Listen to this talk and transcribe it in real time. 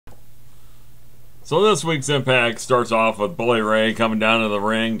So this week's Impact starts off with Bully Ray coming down to the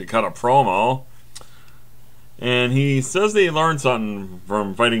ring to cut a promo. And he says that he learned something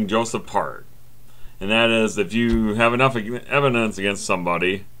from fighting Joseph Park. And that is, if you have enough evidence against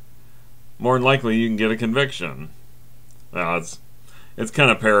somebody, more than likely you can get a conviction. Well, it's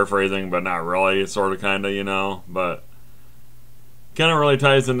kind of paraphrasing, but not really. Sort of, kind of, you know. But kind of really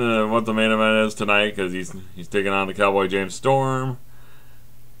ties into what the main event is tonight, because he's taking on the Cowboy James Storm.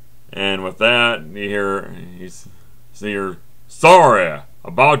 And with that, you hear sorry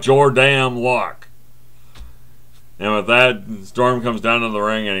about your damn luck. And with that, Storm comes down to the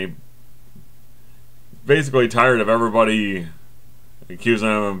ring, and he basically tired of everybody accusing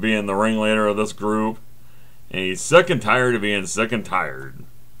him of being the ringleader of this group. And he's sick and tired of being sick and tired.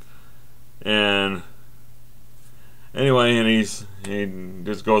 And anyway, and he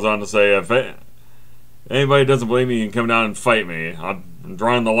just goes on to say, if anybody doesn't believe me, you can come down and fight me. I'm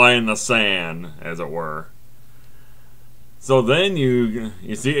drawing the line in the sand, as it were. So then you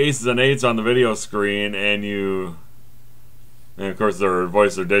see aces and eights on the video screen, and of course their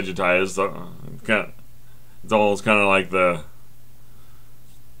voices are digitized, so it's almost kind of like the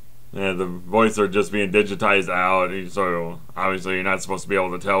voices are just being digitized out, so obviously you're not supposed to be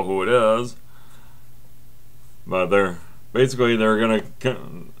able to tell who it is. But they're gonna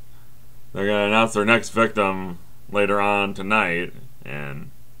announce their next victim later on tonight, and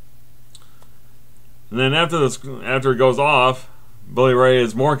then after it goes off, Bully Ray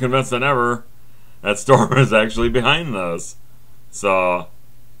is more convinced than ever that Storm is actually behind this. So,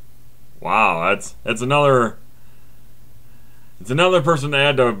 wow, it's another person to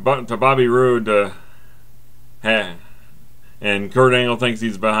add to Bobby Roode and Kurt Angle thinks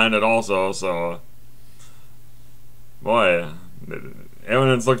he's behind it also. So, boy, the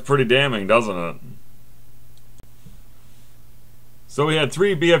evidence looks pretty damning, doesn't it? So we had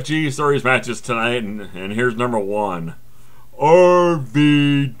 3 BFG Series matches tonight, and here's number 1.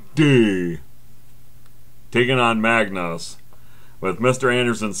 RVD taking on Magnus, with Mr.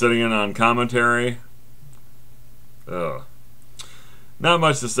 Anderson sitting in on commentary. Ugh. Not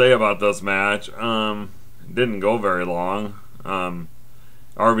much to say about this match. Didn't go very long.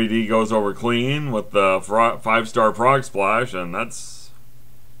 RVD goes over clean with the 5-star frog splash, and that's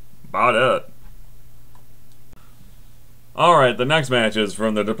about it. Alright, the next match is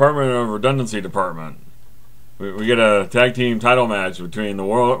from the Department of Redundancy Department. We get a tag team title match between the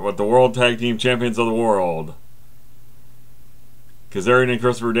World Tag Team Champions of the World, Kazarian and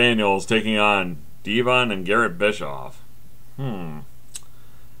Christopher Daniels, taking on Devon and Garrett Bischoff. Well,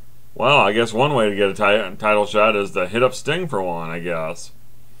 I guess one way to get a title shot is to hit up Sting for one, I guess.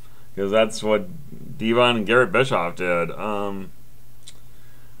 Because that's what Devon and Garrett Bischoff did. Not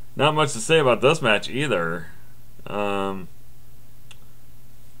much to say about this match either.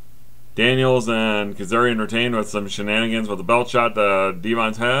 Daniels and Kazarian retained with some shenanigans with a belt shot to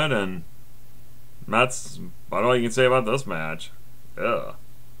Devon's head, and that's about all you can say about this match. Ugh.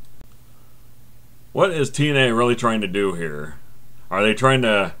 What is TNA really trying to do here? Are they trying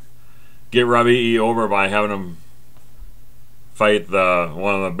to get Robbie E over by having him fight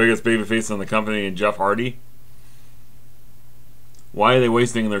one of the biggest babyfaces in the company, Jeff Hardy? Why are they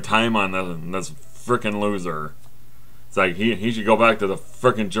wasting their time on this frickin' loser? It's like he should go back to the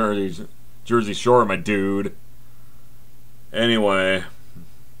frickin' Jersey Shore, my dude. Anyway,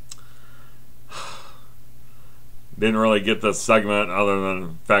 didn't really get this segment other than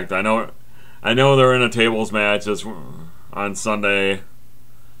the fact I know they're in a tables match on Sunday,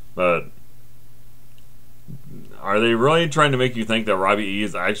 but are they really trying to make you think that Robbie E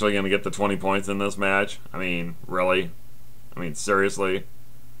is actually going to get the 20 points in this match? I mean, really? I mean, seriously?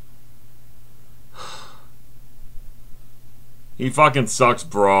 He fucking sucks,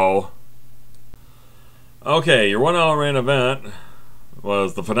 bro. Okay, your 1 hour main event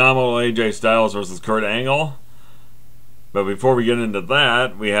was the phenomenal AJ Styles versus Kurt Angle. But before we get into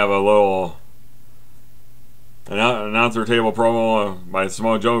that, we have a little announcer table promo by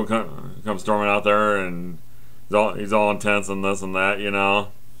Samoa Joe comes storming out there, and he's all intense and this and that, you know,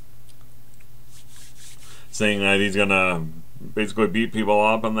 saying that he's gonna basically beat people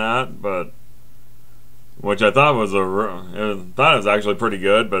up and that, but which I thought was actually pretty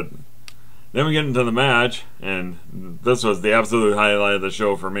good. But then we get into the match, and this was the absolute highlight of the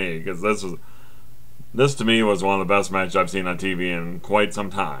show for me, because this to me was one of the best matches I've seen on TV in quite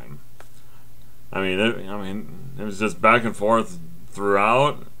some time. I mean, it was just back and forth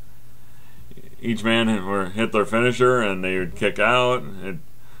throughout. Each man hit their finisher, and they would kick out. It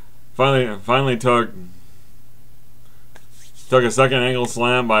finally took a second angle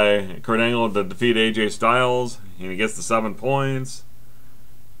slam by Kurt Angle to defeat AJ Styles, and he gets the 7 points.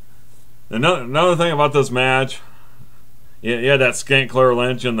 Another thing about this match, you had that skank Claire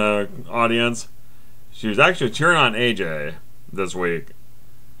Lynch in the audience. She was actually cheering on AJ this week.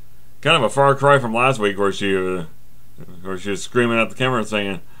 Kind of a far cry from last week where she was screaming at the camera and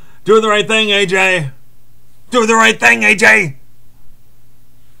saying, "Do the right thing, AJ! Do the right thing, AJ!"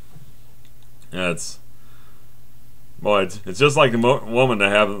 Yeah, it's just like a woman to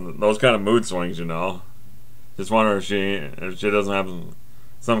have those kind of mood swings, you know. Just wonder if she doesn't have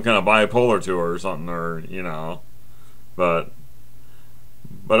some kind of bipolar to her or something, or you know. But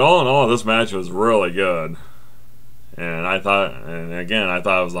all in all, this match was really good, and I thought it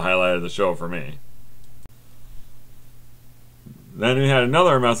was the highlight of the show for me. Then we had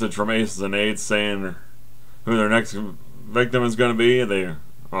another message from Aces and Eights saying who their next victim is going to be. They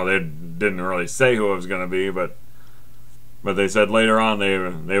didn't really say who it was going to be, but they said later on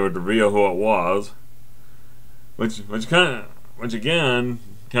they would reveal who it was, which again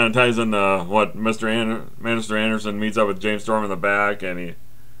kind of ties into what Minister Anderson meets up with James Storm in the back, and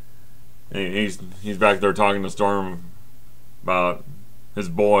he's back there talking to Storm about his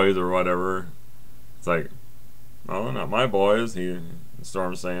boys or whatever. It's like, well, they're not my boys,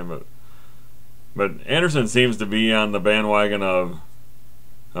 Storm's saying, but Anderson seems to be on the bandwagon of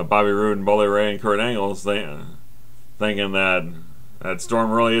Bobby Roode and Bully Ray and Kurt Angle, thinking that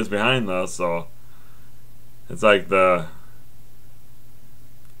Storm really is behind this. So it's like the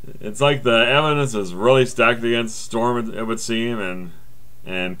evidence is really stacked against Storm, it would seem,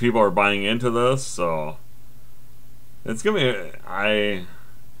 and people are buying into this. So it's gonna be.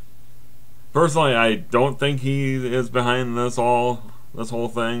 Personally, I don't think he is behind this whole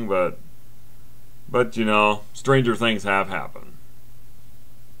thing, but you know, stranger things have happened.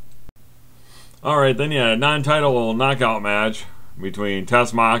 Alright, then you had a non-title knockout match between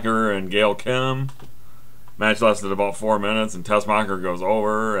Tessmacher and Gail Kim. Match lasted about 4 minutes, and Tessmacher goes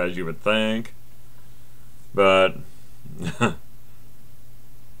over, as you would think. But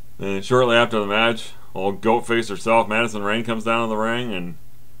and shortly after the match, old goat face herself, Madison Rayne, comes down to the ring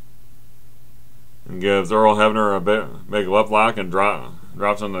and gives Earl Hebner a big lip lock and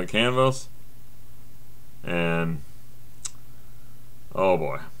drops onto the canvas. And oh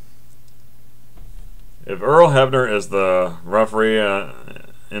boy. If Earl Hebner is the referee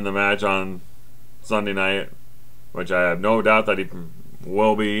in the match on Sunday night, which I have no doubt that he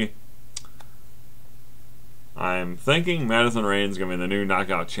will be, I'm thinking Madison Rayne's going to be the new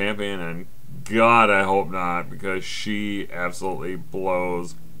knockout champion, and God, I hope not, because she absolutely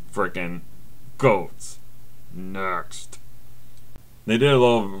blows frickin' goats. Next. They did a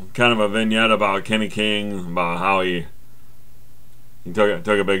little kind of a vignette about Kenny King, about how he took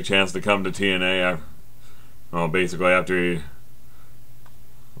a big chance to come to TNA. Basically after he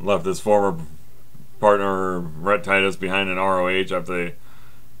left his former partner Rhett Titus behind in ROH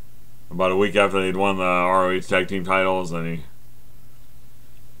about a week after they'd won the ROH tag team titles, and he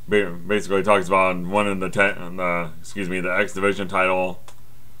basically talks about winning the X Division title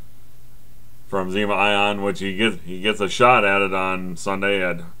from Zema Ion, which he gets a shot at it on Sunday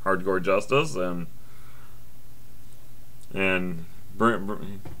at Hardcore Justice, and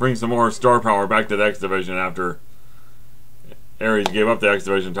bring some more star power back to the X Division after Aries gave up the X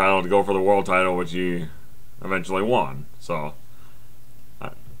Division title to go for the world title, which he eventually won. So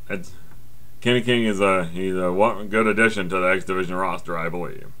Kenny King is a good addition to the X Division roster, I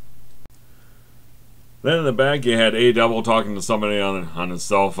believe. Then in the back you had A-Double talking to somebody on his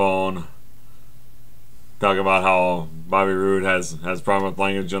cell phone, talking about how Bobby Roode has problem with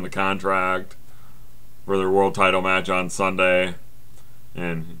language in the contract for their world title match on Sunday.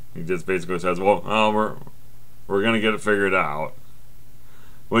 And he just basically says, well, we're going to get it figured out.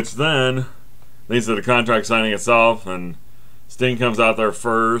 Which then leads to the contract signing itself, and Sting comes out there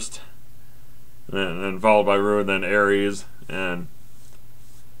first, and followed by Roode, then Aries. And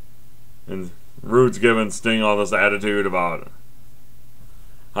Roode's giving Sting all this attitude about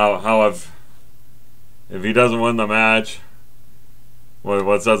how if he doesn't win the match, what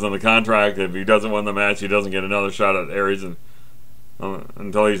it says in the contract, if he doesn't win the match, he doesn't get another shot at Aries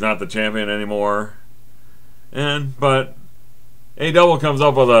until he's not the champion anymore. But A-Double comes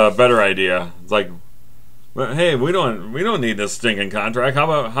up with a better idea. It's like, hey, we don't need this stinking contract. How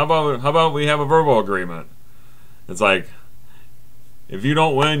about we have a verbal agreement? It's like, if you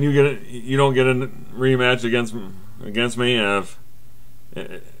don't win, you don't get a rematch against me. And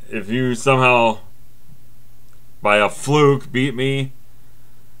if you somehow by a fluke beat me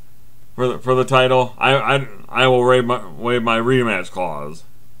for the title, I will waive my rematch clause.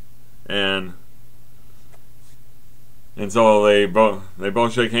 And so they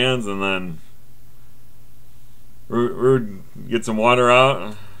both shake hands, and then Roode gets some water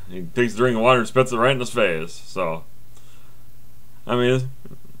out he takes a drink of water and spits it right in his face. So, I mean,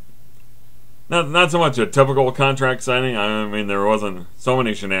 not so much a typical contract signing. I mean, there wasn't so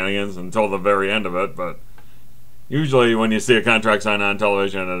many shenanigans until the very end of it, but usually when you see a contract sign on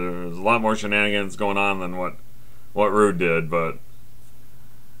television, there's a lot more shenanigans going on than what Rude did. But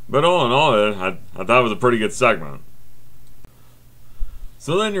all in all, I thought it was a pretty good segment.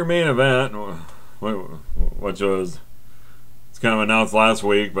 So then your main event, which was, it's kind of announced last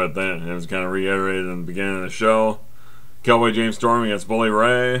week, but then it was kind of reiterated in the beginning of the show. Cowboy James Storm against Bully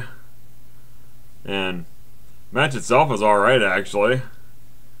Ray. And match itself was alright, actually.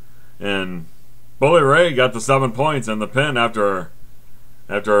 And Bully Ray got the 7 points in the pin after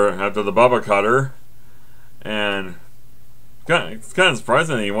the Bubba Cutter. And it's kind of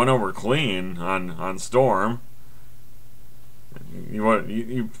surprising that he went over clean on Storm.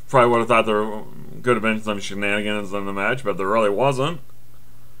 You probably would have thought there could have been some shenanigans in the match, but there really wasn't.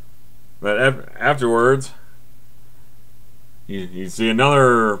 But afterwards, you see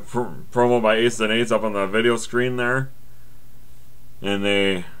another promo by Ace and Eights up on the video screen there, and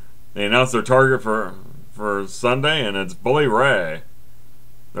they announced their target for Sunday, and it's Bully Ray.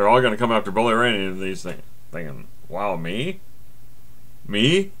 They're all going to come after Bully Ray, and he's thinking, wow, me?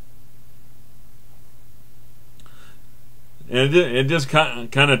 And it just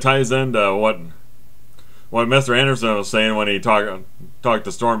kind of ties into what Mr. Anderson was saying when he talked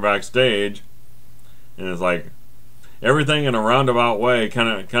to Storm backstage, and it's like, everything in a roundabout way kind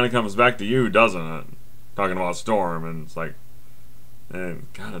of comes back to you, doesn't it? Talking about Storm, and it's like, and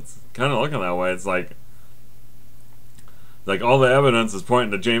God, it's kind of looking that way. It's like all the evidence is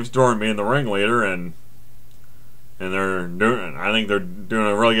pointing to James Storm being the ringleader, and I think they're doing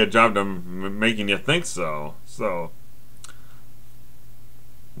a really good job to making you think so. So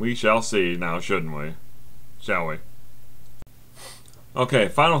we shall see now, shouldn't we? Shall we? Okay,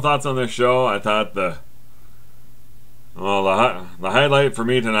 final thoughts on this show. I thought the highlight for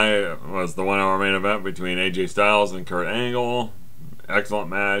me tonight was the 1 hour main event between AJ Styles and Kurt Angle. Excellent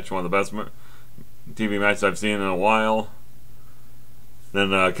match, one of the best TV matches I've seen in a while.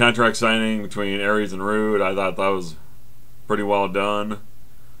 Then the contract signing between Aries and Rude, I thought that was pretty well done.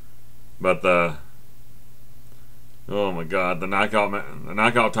 But oh my God, the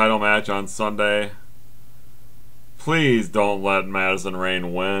knockout title match on Sunday. Please don't let Madison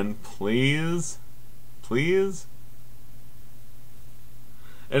Rayne win, please.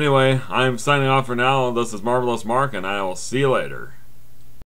 Anyway, I'm signing off for now. This is Marvelous Mark, and I will see you later.